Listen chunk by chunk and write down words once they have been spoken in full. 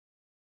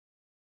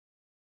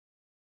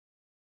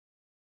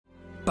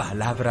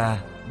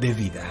Palabra de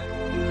vida.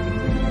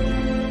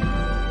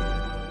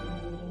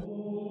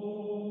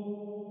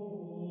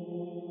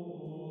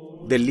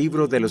 Del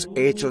libro de los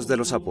Hechos de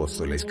los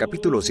Apóstoles,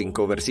 capítulo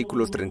 5,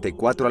 versículos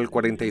 34 al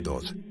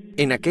 42.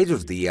 En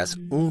aquellos días,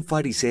 un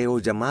fariseo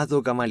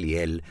llamado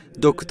Gamaliel,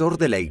 doctor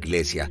de la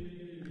iglesia,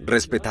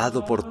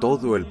 respetado por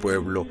todo el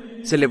pueblo,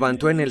 se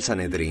levantó en el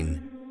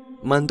Sanedrín.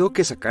 Mandó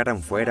que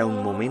sacaran fuera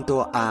un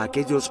momento a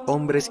aquellos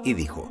hombres y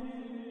dijo: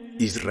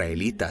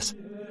 Israelitas,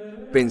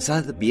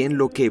 pensad bien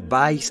lo que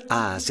vais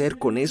a hacer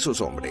con esos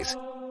hombres.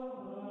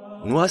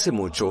 No hace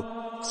mucho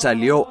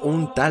salió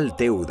un tal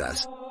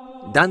Teudas,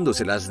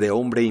 dándoselas de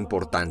hombre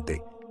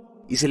importante,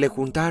 y se le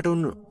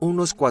juntaron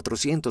unos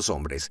 400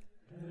 hombres.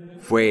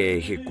 Fue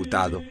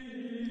ejecutado,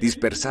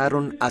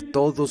 dispersaron a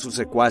todos sus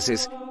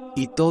secuaces,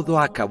 y todo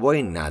acabó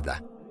en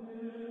nada.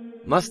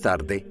 Más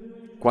tarde,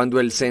 cuando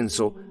el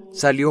censo,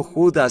 salió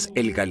Judas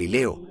el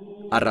Galileo,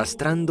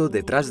 arrastrando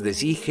detrás de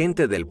sí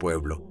gente del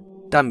pueblo.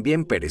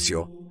 También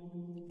pereció,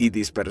 y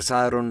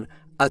dispersaron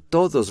a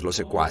todos los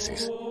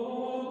secuaces.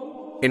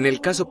 En el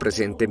caso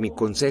presente, mi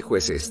consejo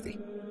es este: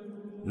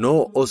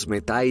 no os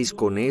metáis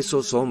con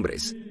esos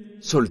hombres,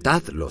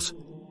 soltadlos.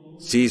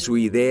 Si su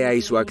idea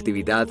y su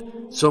actividad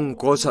son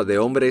cosa de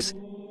hombres,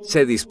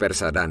 se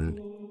dispersarán.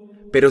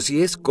 Pero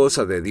si es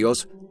cosa de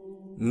Dios,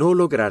 no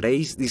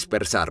lograréis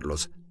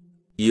dispersarlos,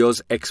 y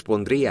os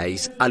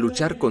expondríais a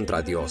luchar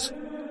contra Dios.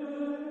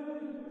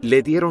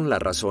 Le dieron la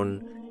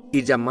razón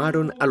y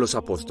llamaron a los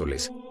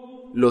apóstoles.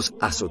 Los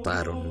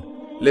azotaron,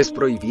 les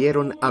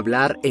prohibieron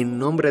hablar en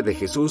nombre de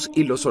Jesús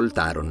y los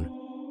soltaron.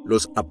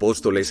 Los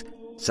apóstoles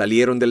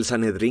salieron del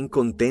Sanedrín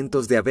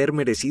contentos de haber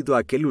merecido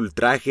aquel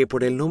ultraje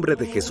por el nombre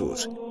de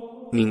Jesús.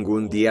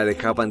 Ningún día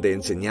dejaban de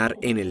enseñar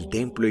en el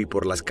templo y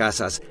por las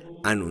casas,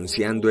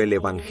 anunciando el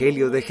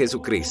Evangelio de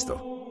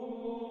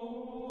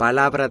Jesucristo.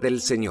 Palabra del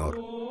Señor.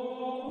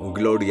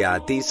 Gloria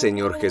a ti,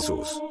 Señor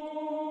Jesús.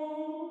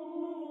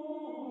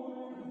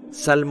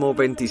 Salmo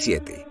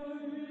 27.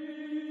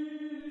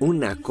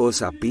 Una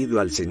cosa pido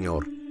al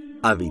Señor,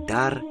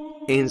 habitar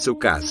en su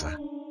casa.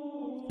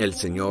 El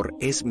Señor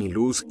es mi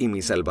luz y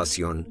mi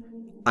salvación.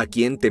 ¿A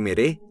quién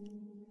temeré?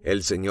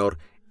 El Señor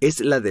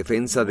es la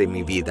defensa de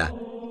mi vida.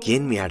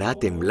 ¿Quién me hará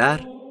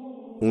temblar?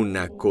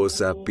 Una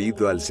cosa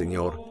pido al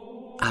Señor,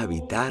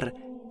 habitar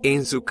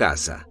en su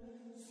casa.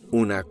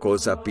 Una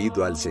cosa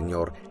pido al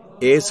Señor,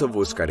 eso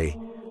buscaré,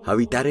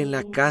 habitar en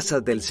la casa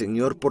del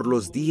Señor por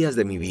los días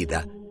de mi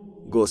vida,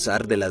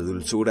 gozar de la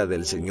dulzura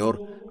del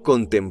Señor,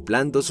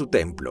 contemplando su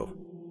templo.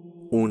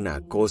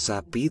 Una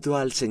cosa pido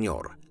al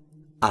Señor,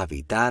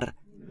 habitar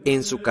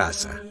en su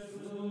casa.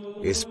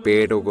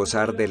 Espero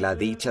gozar de la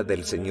dicha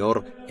del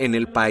Señor en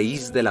el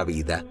país de la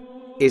vida.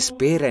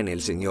 Espera en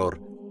el Señor.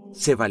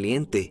 Sé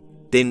valiente,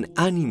 ten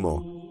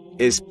ánimo,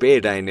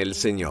 espera en el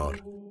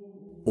Señor.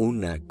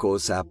 Una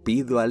cosa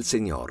pido al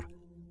Señor,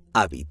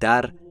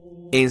 habitar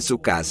en su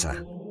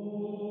casa.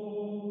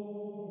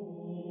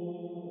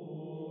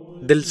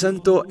 Del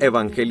Santo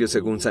Evangelio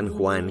según San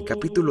Juan,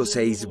 capítulo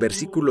 6,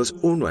 versículos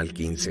 1 al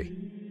 15.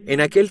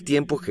 En aquel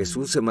tiempo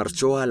Jesús se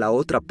marchó a la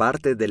otra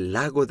parte del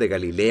lago de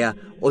Galilea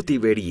o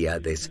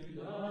Tiberíades.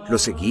 Lo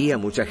seguía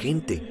mucha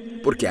gente,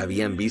 porque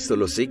habían visto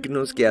los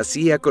signos que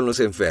hacía con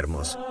los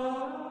enfermos.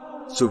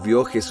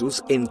 Subió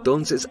Jesús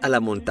entonces a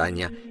la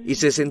montaña y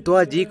se sentó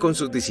allí con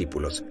sus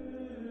discípulos.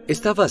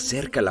 Estaba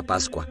cerca la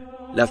Pascua,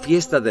 la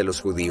fiesta de los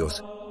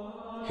judíos.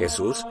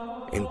 Jesús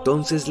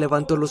entonces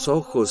levantó los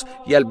ojos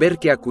y al ver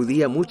que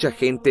acudía mucha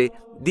gente,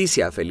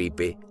 dice a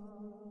Felipe: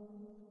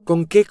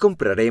 ¿Con qué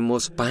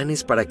compraremos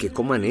panes para que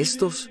coman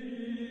estos?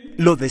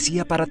 Lo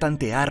decía para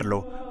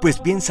tantearlo,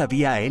 pues bien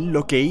sabía él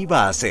lo que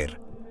iba a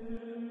hacer.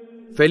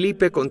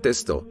 Felipe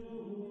contestó: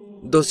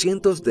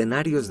 200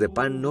 denarios de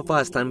pan no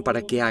bastan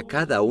para que a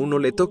cada uno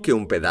le toque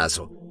un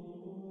pedazo.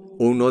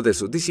 Uno de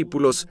sus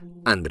discípulos,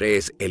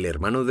 Andrés, el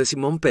hermano de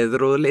Simón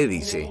Pedro, le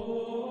dice: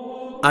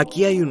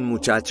 Aquí hay un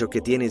muchacho que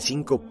tiene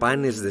 5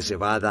 panes de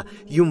cebada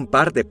y un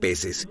par de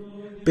peces,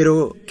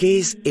 pero ¿qué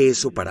es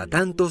eso para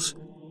tantos?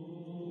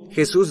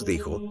 Jesús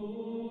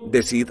dijo: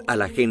 Decid a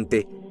la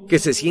gente que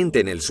se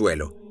siente en el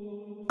suelo.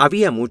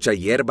 Había mucha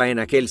hierba en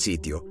aquel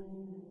sitio.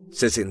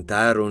 Se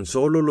sentaron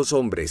solo los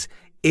hombres,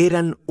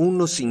 eran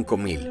unos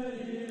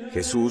 5,000.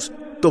 Jesús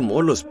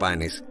tomó los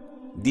panes,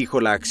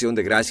 dijo la acción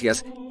de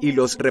gracias y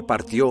los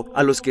repartió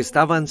a los que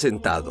estaban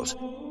sentados,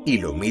 y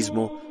lo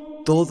mismo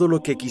todo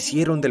lo que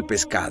quisieron del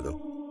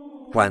pescado.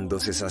 Cuando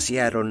se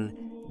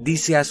saciaron,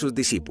 dice a sus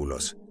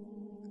discípulos: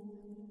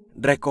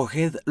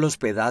 Recoged los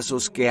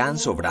pedazos que han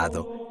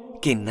sobrado,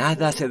 que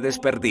nada se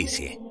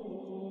desperdicie.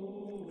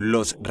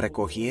 Los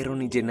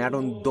recogieron y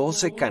llenaron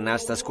 12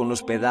 canastas con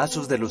los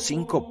pedazos de los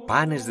 5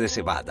 panes de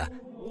cebada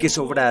que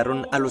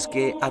sobraron a los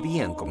que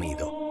habían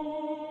comido.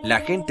 La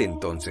gente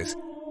entonces,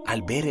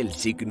 al ver el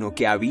signo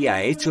que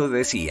había hecho,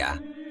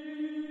 decía: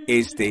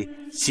 Este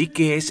sí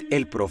que es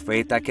el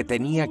profeta que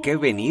tenía que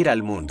venir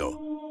al mundo.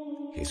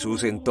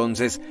 Jesús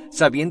entonces,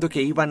 sabiendo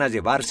que iban a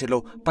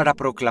llevárselo para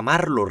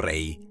proclamarlo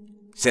rey,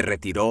 se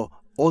retiró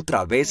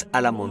otra vez a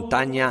la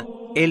montaña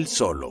él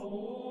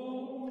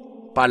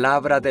solo.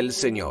 Palabra del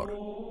Señor.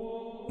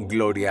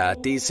 Gloria a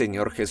ti,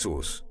 Señor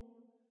Jesús.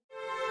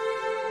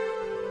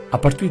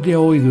 A partir de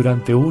hoy,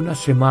 durante una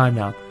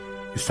semana,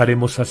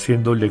 estaremos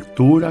haciendo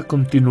lectura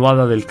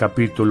continuada del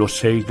capítulo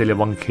 6 del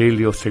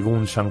Evangelio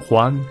según San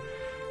Juan,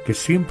 que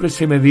siempre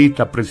se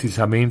medita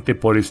precisamente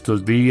por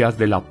estos días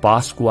de la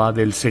Pascua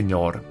del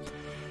Señor.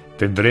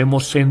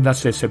 Tendremos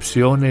sendas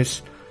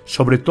excepciones,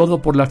 sobre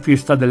todo por la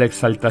fiesta de la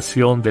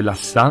exaltación de la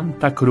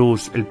Santa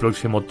Cruz el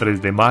próximo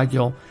 3 de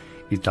mayo,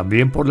 y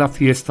también por la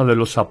fiesta de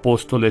los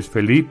apóstoles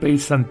Felipe y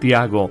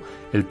Santiago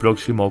el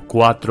próximo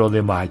 4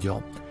 de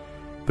mayo.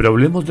 Pero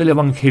hablemos del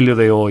Evangelio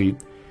de hoy.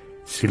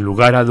 Sin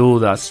lugar a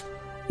dudas,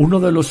 uno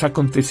de los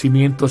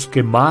acontecimientos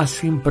que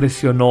más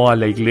impresionó a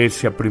la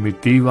iglesia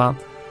primitiva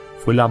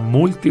fue la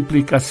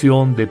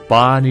multiplicación de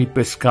pan y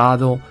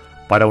pescado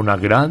para una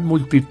gran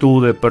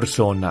multitud de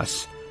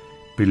personas.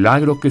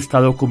 Milagro que está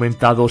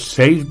documentado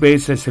 6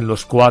 veces en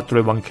los 4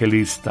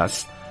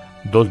 evangelistas,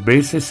 2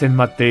 veces en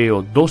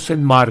Mateo, 2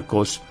 en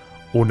Marcos,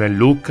 1 en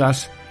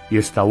Lucas y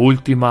esta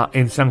última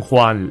en San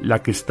Juan,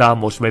 la que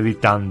estamos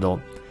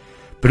meditando.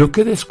 Pero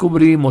 ¿qué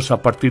descubrimos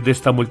a partir de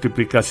esta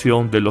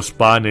multiplicación de los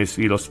panes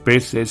y los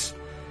peces?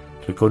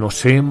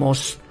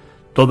 Reconocemos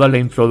toda la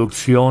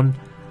introducción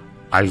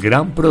al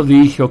gran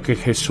prodigio que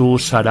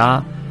Jesús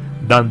hará,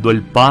 dando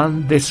el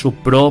pan de su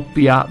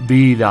propia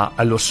vida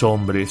a los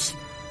hombres,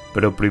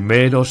 pero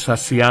primero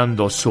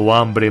saciando su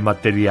hambre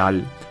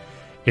material.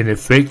 En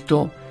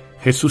efecto,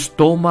 Jesús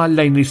toma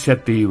la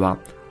iniciativa,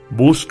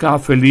 busca a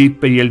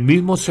Felipe y él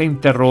mismo se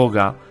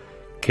interroga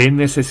qué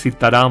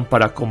necesitarán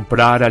para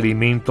comprar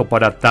alimento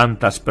para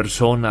tantas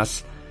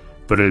personas,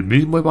 pero el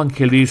mismo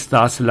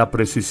evangelista hace la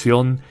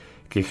precisión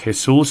que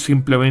Jesús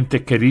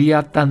simplemente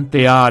quería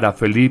tantear a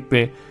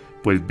Felipe,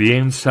 pues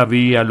bien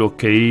sabía lo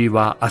que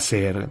iba a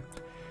hacer.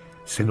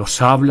 Se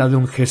nos habla de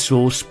un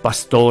Jesús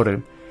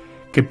pastor,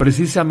 que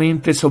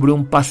precisamente sobre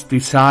un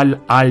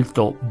pastizal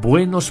alto,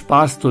 buenos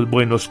pastos,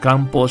 buenos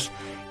campos,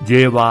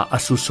 lleva a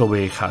sus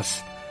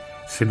ovejas.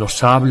 Se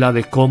nos habla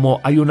de cómo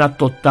hay una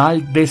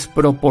total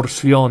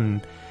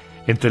desproporción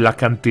entre la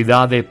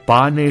cantidad de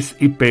panes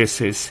y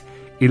peces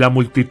y la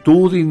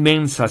multitud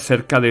inmensa,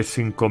 cerca de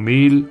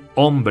 5,000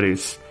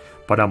 hombres,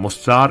 para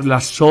mostrar la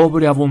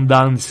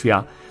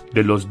sobreabundancia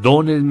de los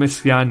dones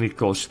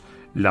mesiánicos,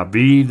 la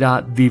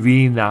vida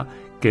divina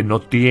que no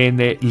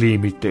tiene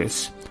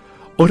límites.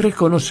 Hoy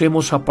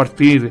reconocemos a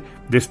partir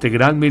de este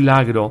gran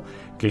milagro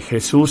que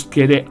Jesús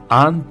quiere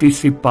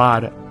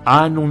anticipar,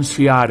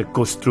 anunciar,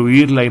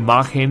 construir la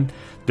imagen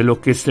de lo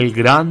que es el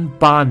gran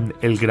pan,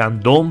 el gran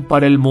don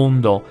para el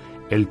mundo,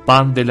 el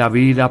pan de la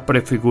vida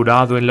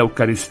prefigurado en la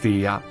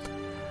Eucaristía.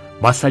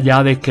 Más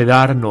allá de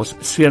quedarnos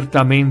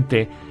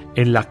ciertamente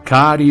en la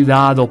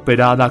caridad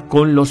operada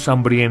con los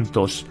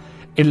hambrientos,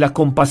 en la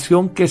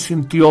compasión que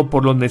sintió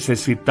por los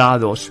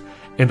necesitados,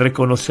 en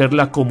reconocer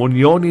la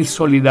comunión y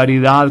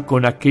solidaridad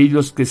con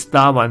aquellos que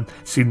estaban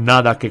sin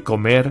nada que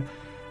comer,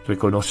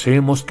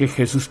 reconocemos que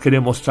Jesús quiere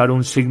mostrar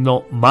un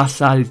signo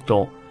más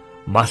alto,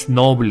 más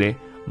noble,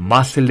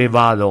 más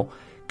elevado.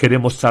 Quiere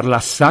mostrar la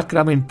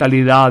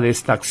sacramentalidad de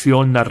esta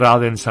acción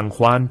narrada en San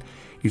Juan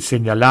y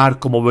señalar,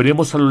 como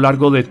veremos a lo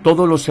largo de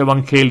todos los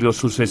evangelios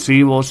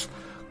sucesivos,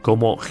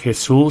 como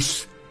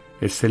Jesús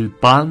es el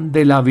pan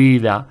de la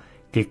vida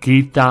que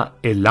quita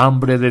el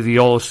hambre de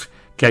Dios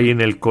que hay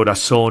en el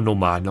corazón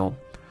humano.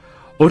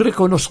 Hoy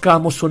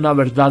reconozcamos una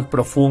verdad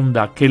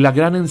profunda que es la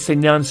gran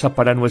enseñanza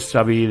para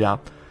nuestra vida.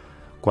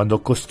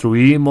 Cuando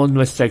construimos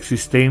nuestra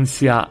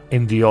existencia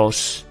en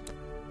Dios,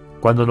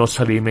 cuando nos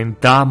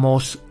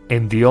alimentamos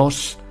en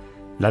Dios,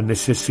 las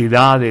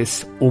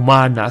necesidades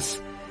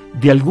humanas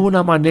de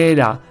alguna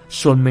manera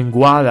son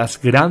menguadas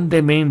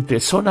grandemente,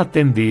 son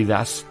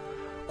atendidas.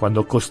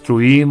 Cuando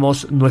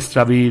construimos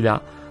nuestra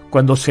vida,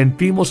 cuando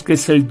sentimos que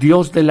es el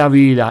Dios de la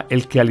vida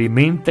el que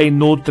alimenta y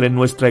nutre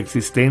nuestra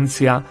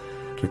existencia,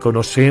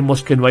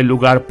 reconocemos que no hay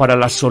lugar para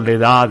la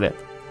soledad,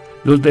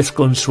 los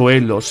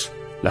desconsuelos,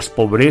 las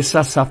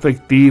pobrezas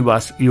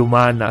afectivas y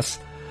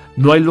humanas.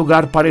 No hay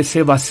lugar para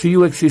ese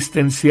vacío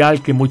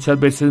existencial que muchas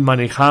veces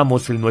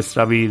manejamos en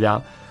nuestra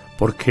vida,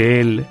 porque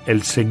Él,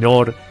 el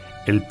Señor,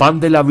 el pan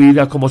de la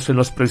vida, como se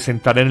nos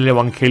presentará en el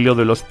Evangelio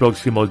de los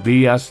próximos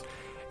días,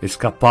 es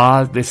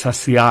capaz de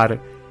saciar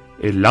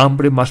el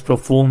hambre más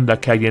profunda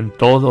que hay en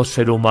todo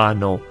ser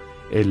humano,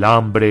 el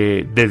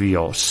hambre de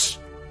Dios.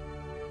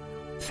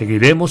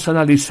 Seguiremos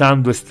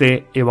analizando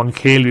este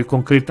Evangelio y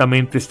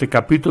concretamente este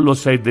capítulo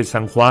 6 de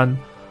San Juan.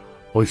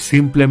 Hoy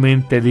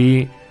simplemente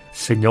di: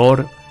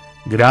 Señor,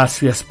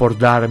 gracias por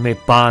darme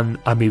pan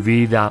a mi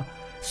vida.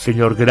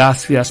 Señor,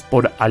 gracias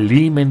por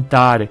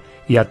alimentar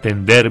y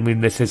atender mis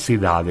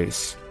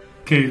necesidades.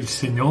 Que el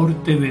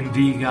Señor te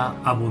bendiga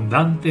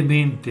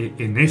abundantemente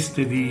en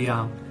este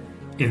día,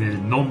 en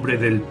el nombre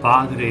del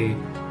Padre,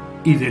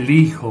 y del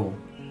Hijo,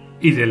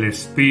 y del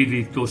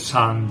Espíritu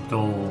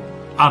Santo.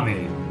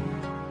 Amén.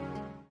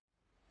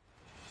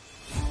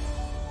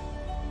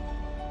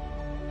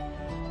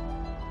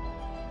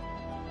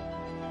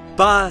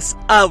 Paz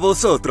a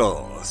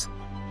vosotros.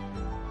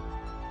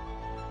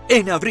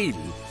 En abril,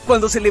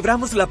 cuando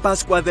celebramos la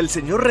Pascua del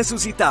Señor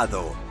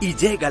resucitado y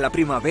llega la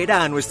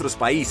primavera a nuestros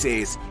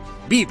países,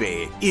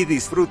 vive y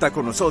disfruta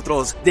con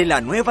nosotros de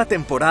la nueva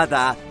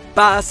temporada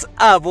Paz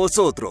a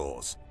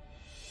vosotros.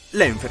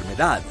 La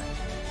enfermedad,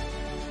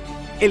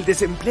 el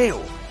desempleo,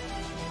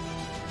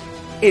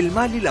 el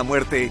mal y la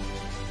muerte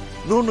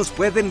no nos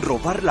pueden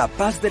robar la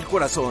paz del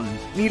corazón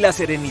ni la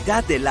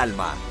serenidad del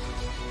alma.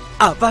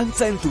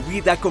 Avanza en tu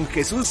vida con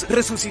Jesús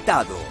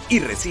resucitado y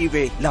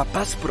recibe la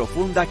paz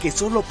profunda que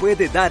solo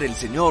puede dar el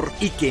Señor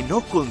y que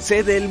no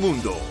concede el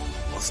mundo.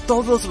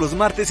 Todos los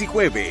martes y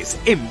jueves,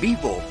 en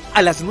vivo,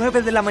 a las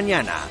 9 de la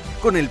mañana,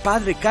 con el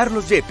Padre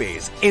Carlos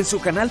Yepes, en su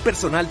canal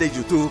personal de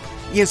YouTube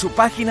y en su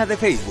página de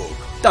Facebook.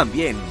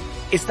 También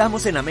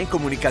estamos en Amén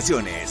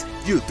Comunicaciones,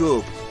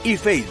 YouTube y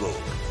Facebook.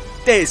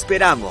 ¡Te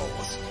esperamos!